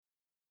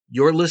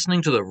You're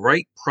listening to the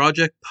Write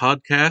Project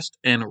podcast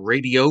and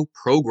radio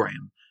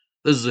program.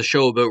 This is a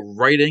show about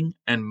writing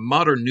and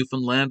modern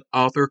Newfoundland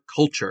author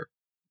culture.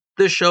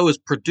 This show is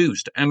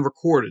produced and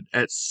recorded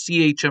at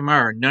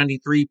CHMR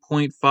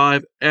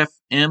 93.5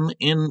 FM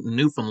in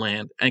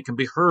Newfoundland and can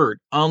be heard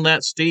on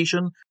that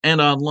station and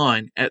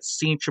online at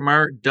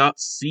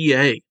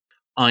chmr.ca.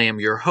 I am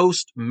your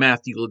host,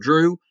 Matthew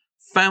LeDrew,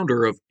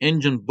 founder of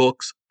Engine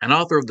Books and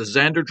author of the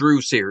Xander Drew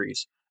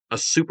series, a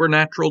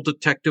supernatural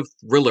detective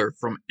thriller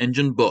from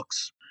Engine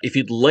Books. If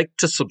you'd like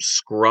to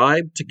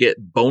subscribe to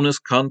get bonus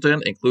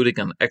content, including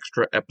an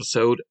extra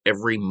episode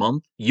every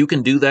month, you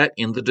can do that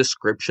in the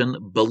description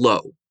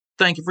below.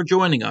 Thank you for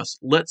joining us.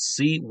 Let's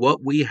see what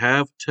we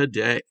have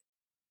today.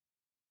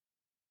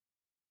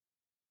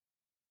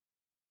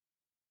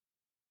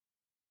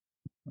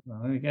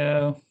 There we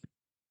go.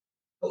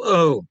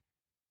 Hello.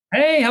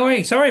 Hey, how are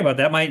you? Sorry about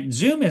that. My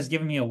Zoom has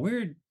given me a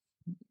weird.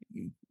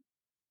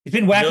 It's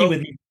been wacky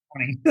with me this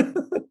morning.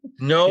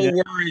 No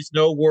worries,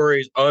 no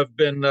worries. I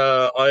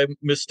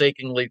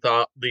mistakenly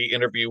thought the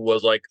interview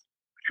was like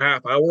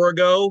half hour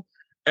ago,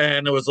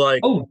 and it was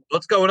like, Oh,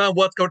 what's going on?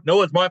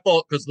 No, it's my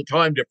fault because the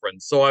time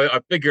difference. So I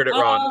figured it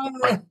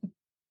wrong.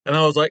 And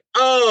I was like,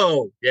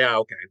 oh, yeah,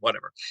 okay,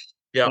 whatever.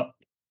 Yeah.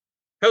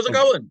 How's it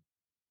going?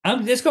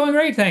 It's going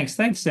great. Thanks.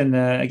 And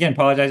again,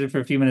 apologizing for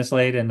a few minutes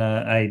late. And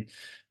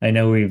I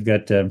know we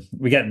got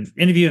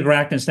interviews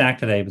racked and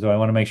stacked today, so I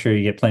want to make sure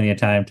you get plenty of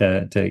time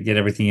to get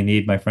everything you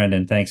need, my friend.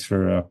 And thanks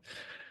for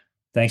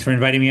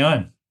inviting me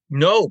on.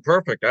 No,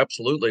 perfect.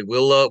 Absolutely.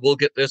 We'll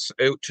get this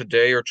out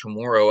today or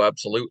tomorrow.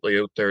 Absolutely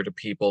out there to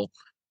people.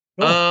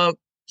 Cool.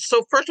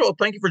 So first of all,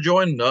 thank you for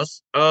joining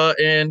us.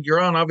 And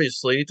you're on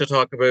obviously to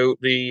talk about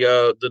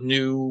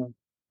the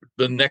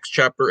next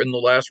chapter in the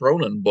Last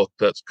Ronin book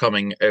that's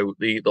coming out,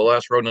 the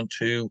Last Ronin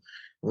 2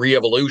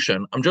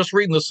 Re-Evolution. I'm just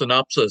reading the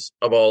synopsis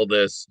of all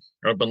this.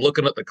 I've been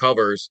looking at the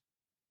covers.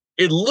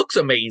 It looks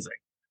amazing.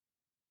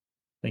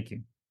 Thank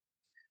you.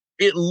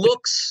 It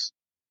looks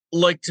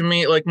like, to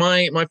me, like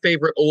my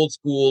favorite old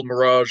school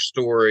Mirage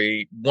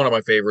story, one of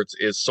my favorites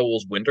is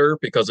Soul's Winter,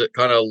 because it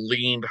kind of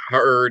leaned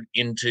hard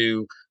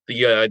into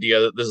the idea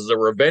that this is a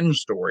revenge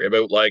story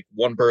about like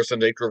one person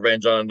takes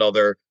revenge on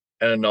another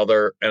and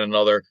another and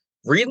another.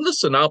 Reading the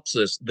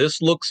synopsis,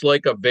 this looks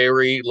like a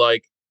very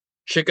like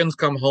chickens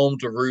come home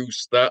to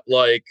roost, that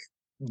like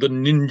the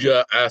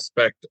ninja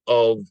aspect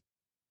of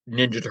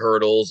Ninja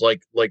Turtles,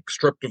 like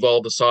stripped of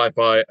all the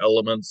sci-fi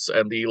elements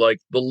and the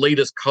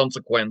latest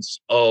consequence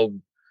of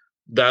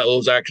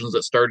those actions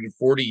that started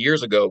 40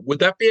 years ago. Would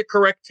that be a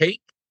correct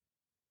take?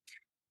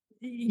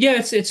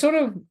 Yeah, it's sort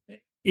of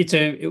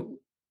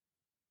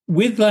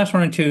with Last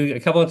Ronin 2, a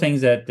couple of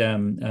things that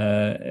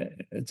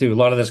through a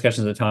lot of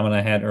discussions that Tom and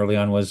I had early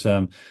on was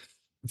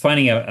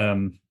finding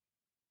out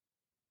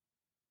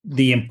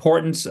the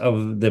importance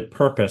of the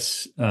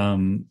purpose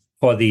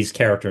for these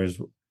characters,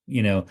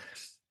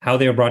 how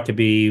they were brought to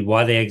be,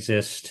 why they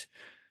exist,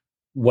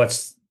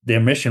 what's their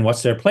mission,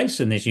 what's their place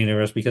in this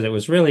universe, because it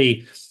was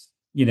really,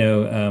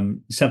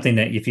 something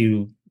that, if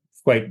you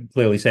quite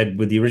clearly said,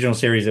 with the original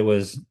series, it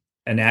was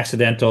an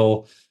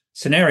accidental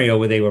scenario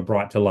where they were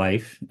brought to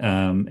life.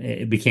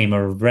 It became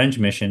a revenge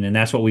mission, and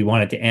that's what we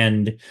wanted to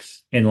end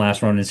in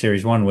Last Ronin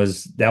Series 1,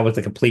 was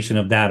the completion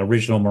of that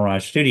original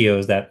Mirage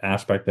Studios, that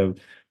aspect of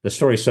the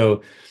story.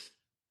 So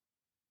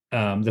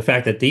the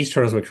fact that these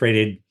turtles were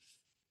created,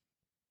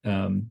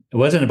 it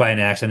wasn't by an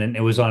accident,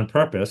 it was on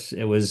purpose.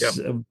 It was,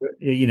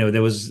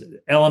 there was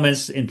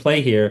elements in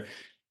play here,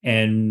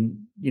 and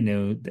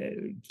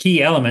the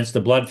key elements,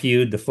 the blood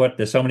feud, the foot,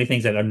 there's so many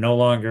things that are no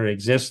longer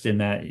exist in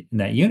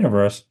that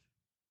universe.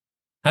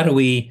 How do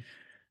we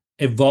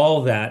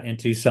evolve that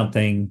into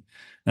something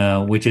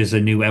which is a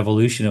new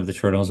evolution of the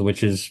Turtles,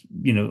 which is,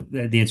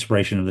 the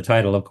inspiration of the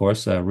title, of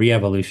course,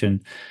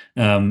 Re-Evolution.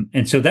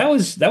 And so that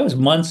was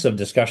months of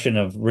discussion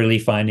of really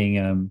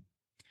finding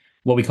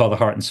what we call the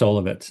heart and soul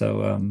of it.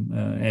 So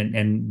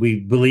and we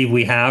believe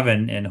we have,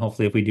 and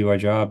hopefully if we do our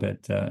job,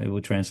 it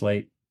will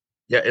translate.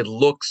 Yeah, it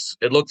looks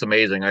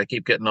amazing. I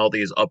keep getting all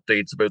these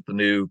updates about the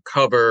new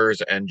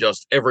covers, and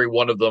just every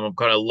one of them I'm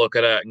kind of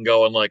looking at and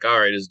going like, all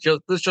right, is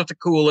this just a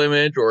cool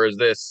image, or is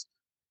this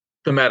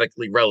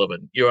thematically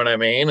relevant? You know what I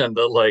mean? And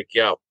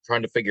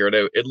trying to figure it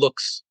out.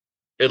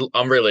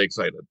 I'm really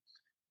excited.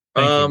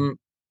 Thank you.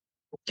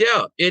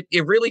 Yeah,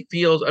 it really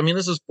feels, I mean,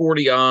 this is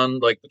 40 on,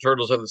 like the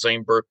Turtles have the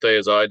same birthday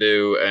as I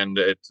do, and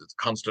it's a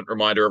constant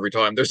reminder every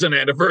time there's an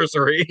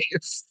anniversary.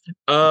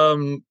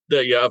 Of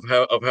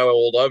how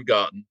old I've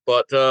gotten.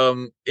 But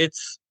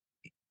it's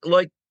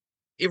like,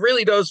 it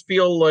really does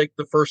feel like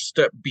the first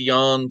step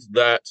beyond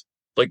that,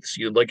 like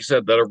you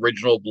said, that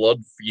original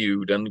blood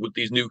feud, and with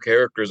these new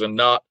characters and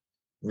not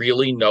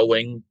really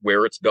knowing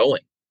where it's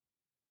going.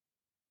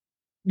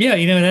 Yeah,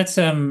 that's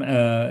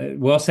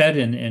well said,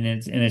 and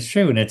it's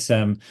true, and it's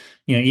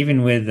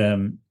even with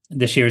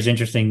this year is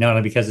interesting, not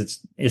only because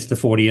it's the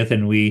 40th,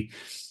 and we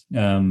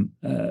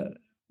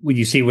when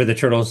you see where the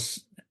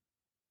Turtles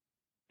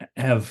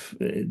have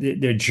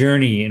their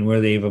journey and where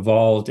they've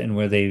evolved and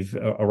where they've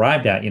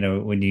arrived at,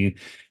 when you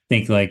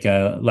think like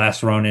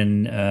Last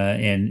Ronin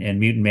and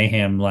Mutant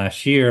Mayhem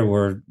last year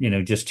were,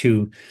 just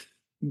two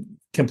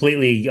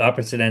completely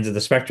opposite ends of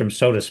the spectrum,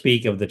 so to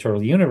speak, of the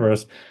Turtle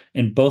universe,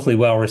 and bothly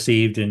well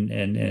received and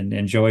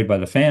enjoyed by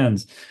the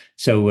fans.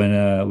 So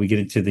when we get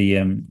into the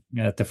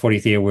at the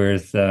 40th year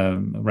with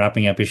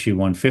wrapping up issue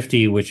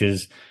 150, which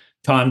is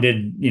Tom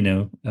did,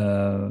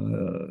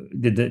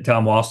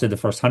 Tom Walsh did the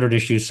first 100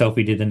 issues,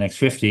 Sophie did the next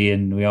 50,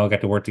 and we all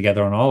got to work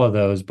together on all of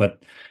those.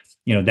 But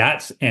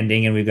that's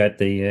ending, and we've got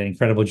the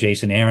incredible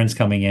Jason Aaron's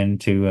coming in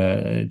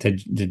to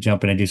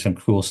jump in and do some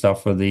cool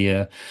stuff for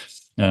the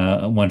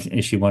one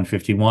issue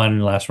 151,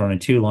 Last Ronin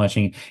 2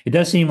 launching. It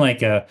does seem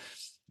like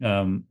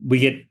we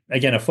get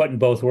again a foot in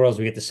both worlds.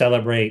 We get to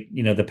celebrate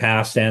the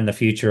past and the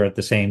future at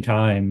the same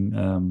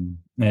time,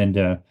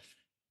 and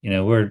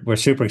we're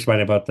super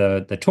excited about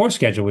the tour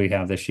schedule we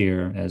have this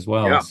year as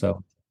well. Yeah.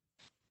 So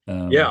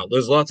Yeah,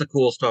 there's lots of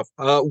cool stuff.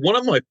 One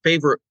of my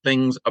favorite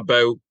things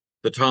about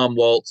the Tom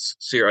Waltz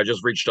series, I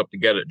just reached up to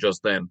get it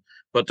just then,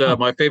 but oh,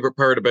 my favorite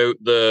part about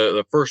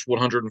the first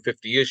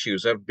 150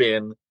 issues have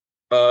been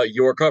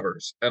your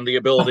covers and the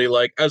ability, oh,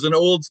 like, as an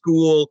old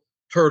school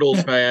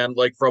Turtles fan,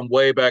 like from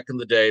way back in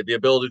the day, the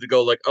ability to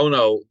go like, oh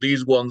no,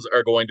 these ones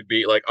are going to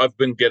be like, I've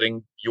been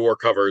getting your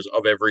covers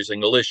of every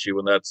single issue,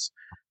 and that's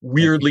thank you.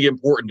 weirdly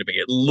important to me.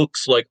 It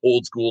looks like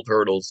old school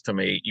Turtles to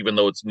me, even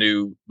though it's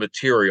new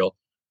material.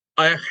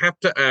 I have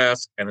to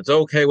ask, and it's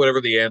okay,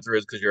 whatever the answer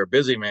is, because you're a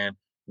busy man.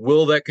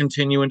 Will that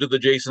continue into the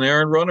Jason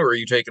Aaron run, or are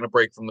you taking a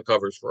break from the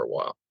covers for a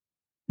while?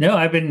 No,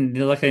 I've been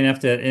lucky enough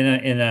to,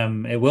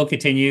 it will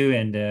continue,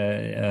 and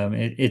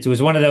it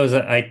was one of those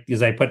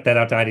because I put that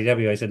out to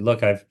IDW. I said,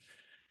 look,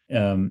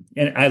 and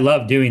I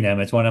love doing them.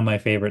 It's one of my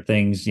favorite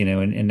things,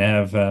 and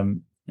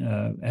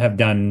have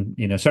done,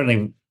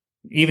 certainly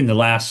even the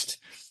last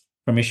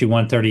from issue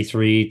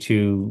 133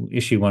 to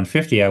issue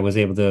 150, I was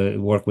able to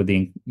work with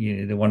the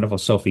wonderful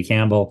Sophie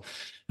Campbell.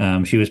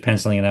 She was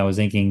penciling and I was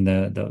inking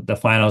the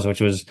finals,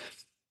 which was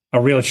a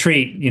real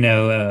treat,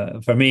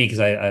 for me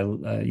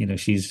because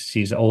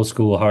she's old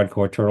school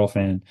hardcore Turtle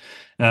fan.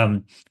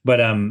 But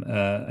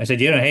I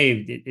said,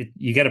 hey,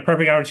 you get a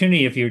perfect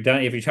opportunity if you're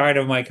tired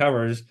of my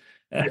covers.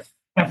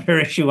 After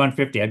issue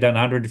 150, I've done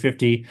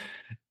 150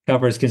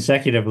 covers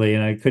consecutively,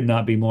 and I could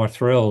not be more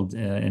thrilled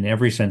in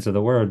every sense of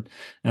the word.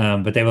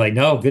 But they were like,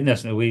 "No,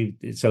 goodness,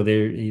 so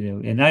they're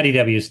in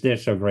IDWs, they're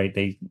so great.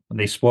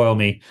 They spoil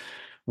me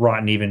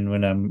rotten even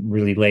when I'm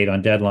really late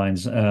on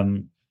deadlines.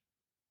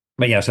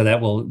 But yeah, so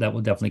that will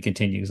definitely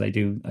continue because I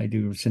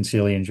do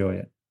sincerely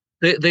enjoy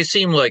it. They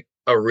seem like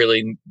a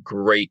really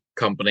great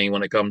company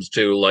when it comes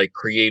to like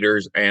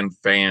creators and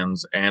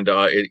fans, and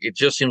it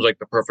just seems like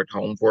the perfect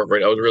home for it.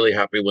 Right, I was really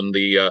happy when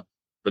the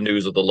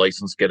news of the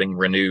license getting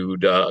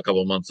renewed a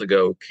couple of months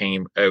ago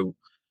came out.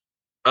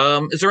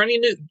 Is there any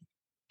new?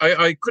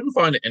 I couldn't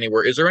find it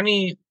anywhere. Is there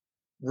any?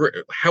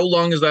 How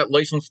long is that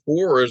license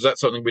for, or is that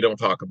something we don't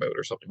talk about,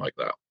 or something like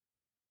that?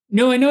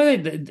 No, I know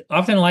that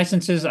often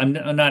licenses. I'm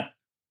not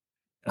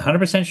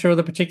 100% sure of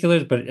the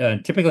particulars,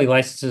 but typically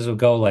licenses will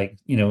go like,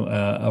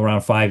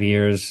 around 5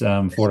 years,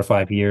 4 to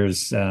 5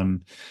 years,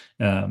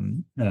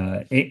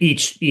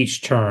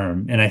 each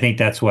term. And I think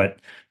that's what,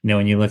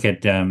 when you look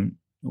at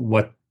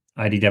what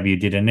IDW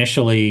did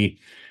initially,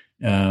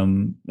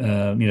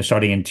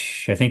 starting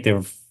I think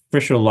their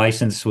official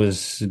license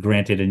was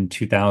granted in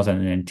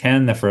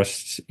 2010. The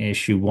first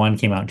issue one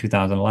came out in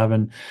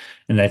 2011.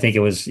 And I think it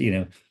was,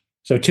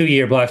 so 2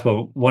 year blocks,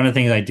 but one of the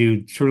things I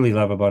do truly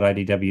love about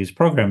IDW's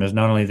program is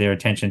not only their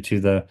attention to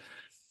the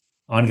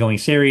ongoing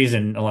series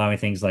and allowing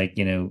things like,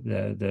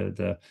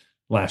 the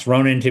Last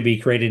Ronin to be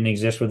created and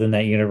exist within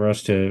that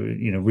universe to,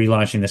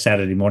 relaunching the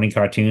Saturday morning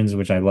cartoons,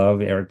 which I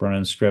love, Eric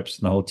Burnham's scripts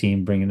and the whole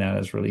team bringing that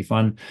is really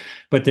fun.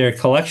 But their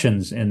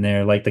collections and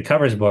their, like the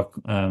covers book,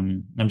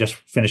 I'm just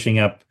finishing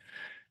up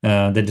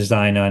the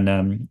design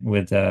on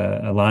with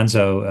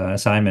Alonzo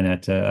Simon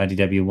at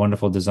IDW,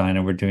 wonderful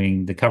designer. We're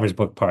doing the covers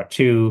book part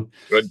two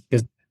Good.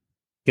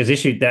 because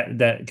issue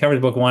that covers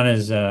book one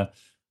is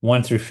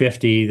 1 through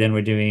 50. Then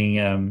we're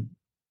doing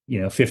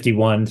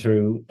 51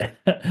 through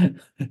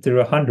through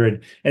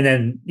 100, and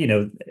then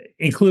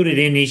included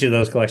in each of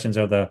those collections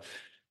are the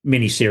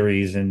mini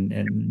series and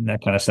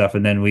that kind of stuff.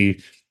 And then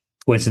we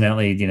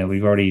coincidentally,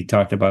 we've already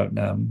talked about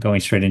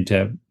going straight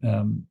into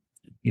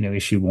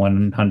issue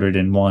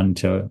 101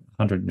 to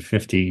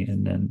 150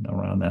 and then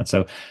around that.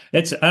 So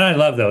I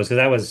love those because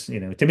that was,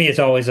 to me, it's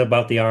always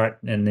about the art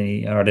and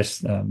the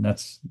artist.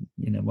 That's,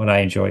 what I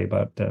enjoy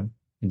about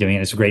doing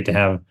it. It's great to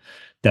have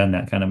done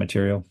that kind of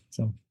material.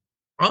 So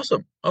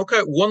Awesome.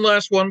 Okay, one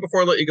last one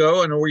before I let you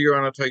go. I know you're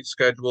on a tight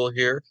schedule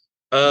here.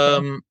 no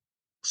problem.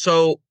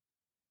 So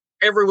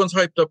everyone's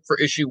hyped up for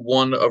issue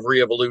one of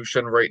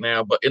Re-Evolution right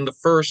now, but in the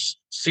first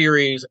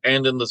series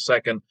and in the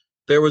second,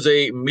 there was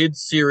a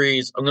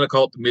mid-series, I'm going to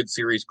call it the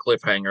mid-series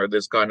cliffhanger,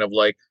 this kind of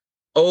like,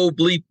 oh,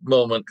 bleep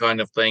moment kind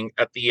of thing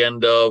at the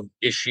end of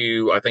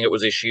issue, I think it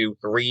was issue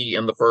 3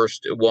 in the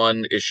first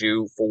one,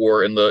 issue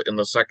 4 in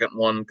the second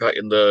one,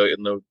 in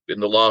the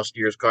lost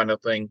years kind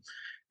of thing.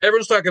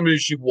 everyone's talking about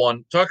issue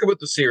 1. Talk about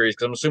the series,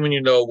 because I'm assuming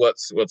you know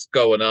what's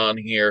going on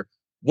here.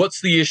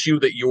 What's the issue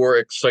that you're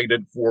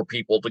excited for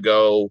people to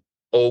go,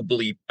 oh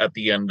bleep, at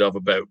the end of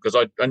about? Because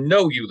I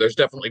know you, there's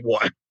definitely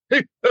one.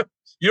 You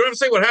don't have to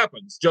say what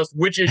happens, just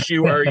which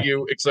issue are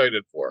you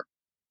excited for?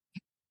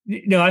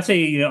 No, I'd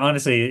say,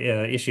 honestly,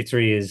 issue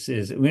 3 is,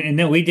 and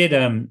then we did,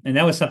 and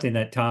that was something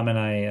that Tom and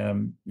I,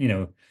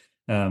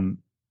 um,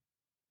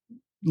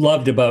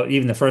 loved about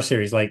even the first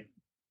series, like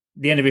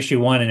the end of issue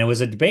 1, and it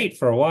was a debate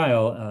for a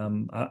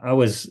while. I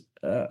was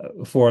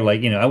for,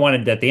 like, I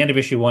wanted at the end of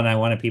issue 1, I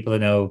wanted people to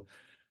know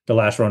the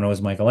last runner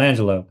was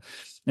Michelangelo.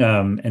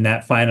 And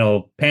that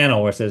final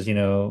panel where it says,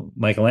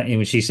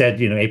 Michelangelo, she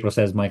said, April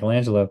says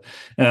Michelangelo.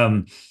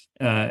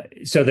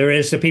 So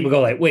people go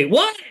like, wait,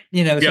 what? So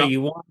Yeah,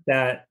 you want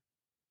that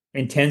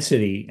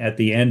intensity at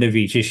the end of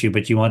each issue,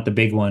 but you want the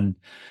big one.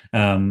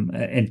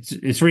 And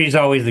it's really is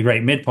always the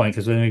great midpoint,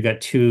 because then we've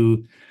got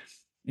two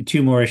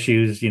more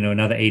issues,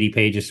 another 80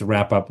 pages to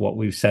wrap up what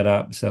we've set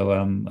up.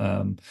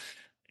 So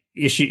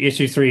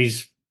issue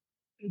three's,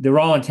 they're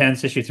all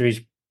intense. Issue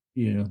three's,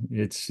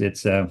 it's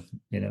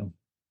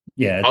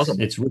yeah, awesome.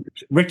 it's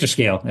Richter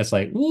scale. It's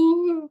like,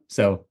 woo.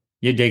 So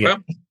you dig Yeah.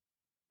 it.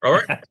 All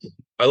right.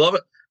 I love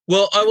it.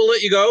 Well, I will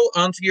let you go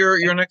on to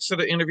your next set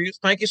of interviews.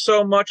 Thank you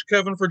so much,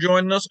 Kevin, for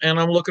joining us, and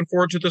I'm looking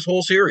forward to this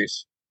whole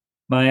series.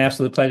 My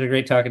absolute pleasure.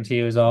 Great talking to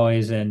you as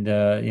always. And,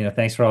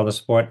 thanks for all the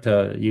support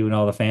to you and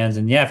all the fans.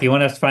 And yeah, if you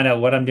want us to find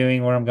out what I'm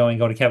doing, where I'm going,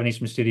 go to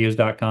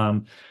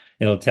kevineastmanstudios.com.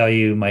 It'll tell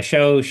you my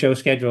show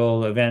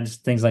schedule, events,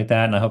 things like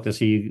that. And I hope to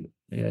see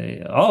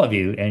you, all of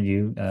you and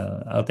you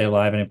out there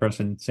live and in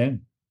person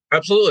soon.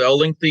 Absolutely. I'll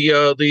link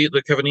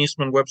the Kevin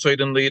Eastman website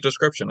in the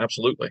description.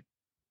 Absolutely.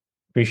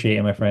 Appreciate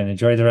it, my friend.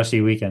 Enjoy the rest of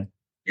your weekend.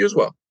 You as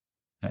well.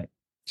 All right.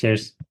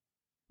 Cheers.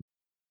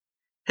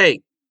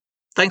 Hey,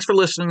 thanks for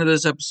listening to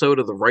this episode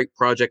of the Right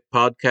Project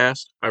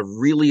podcast. I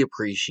really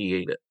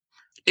appreciate it.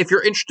 If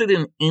you're interested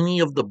in any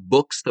of the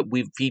books that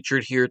we've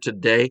featured here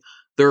today,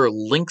 there are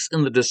links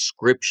in the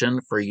description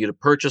for you to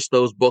purchase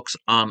those books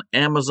on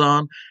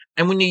Amazon.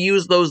 And when you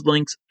use those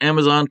links,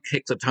 Amazon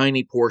kicks a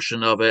tiny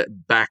portion of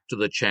it back to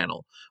the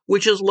channel,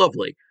 which is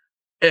lovely.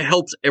 It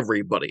helps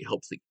everybody. It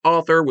helps the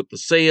author with the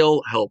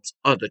sale, helps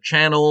the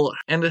channel,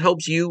 and it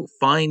helps you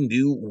find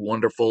new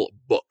wonderful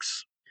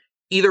books.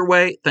 Either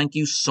way, thank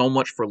you so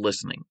much for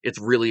listening. It's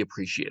really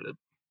appreciated.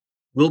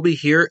 We'll be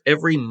here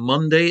every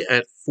Monday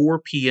at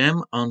 4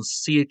 p.m. on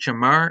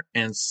CHMR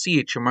and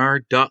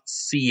chmr.ca,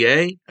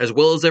 as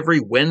well as every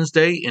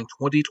Wednesday in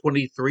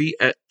 2023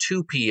 at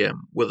 2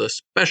 p.m. with a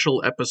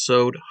special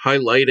episode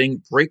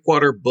highlighting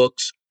Breakwater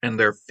Books and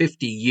their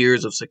 50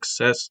 years of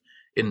success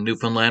in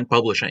Newfoundland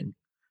publishing.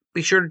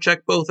 Be sure to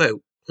check both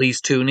out.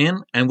 Please tune in,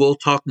 and we'll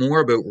talk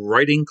more about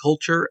writing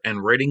culture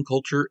and writing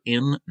culture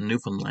in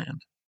Newfoundland.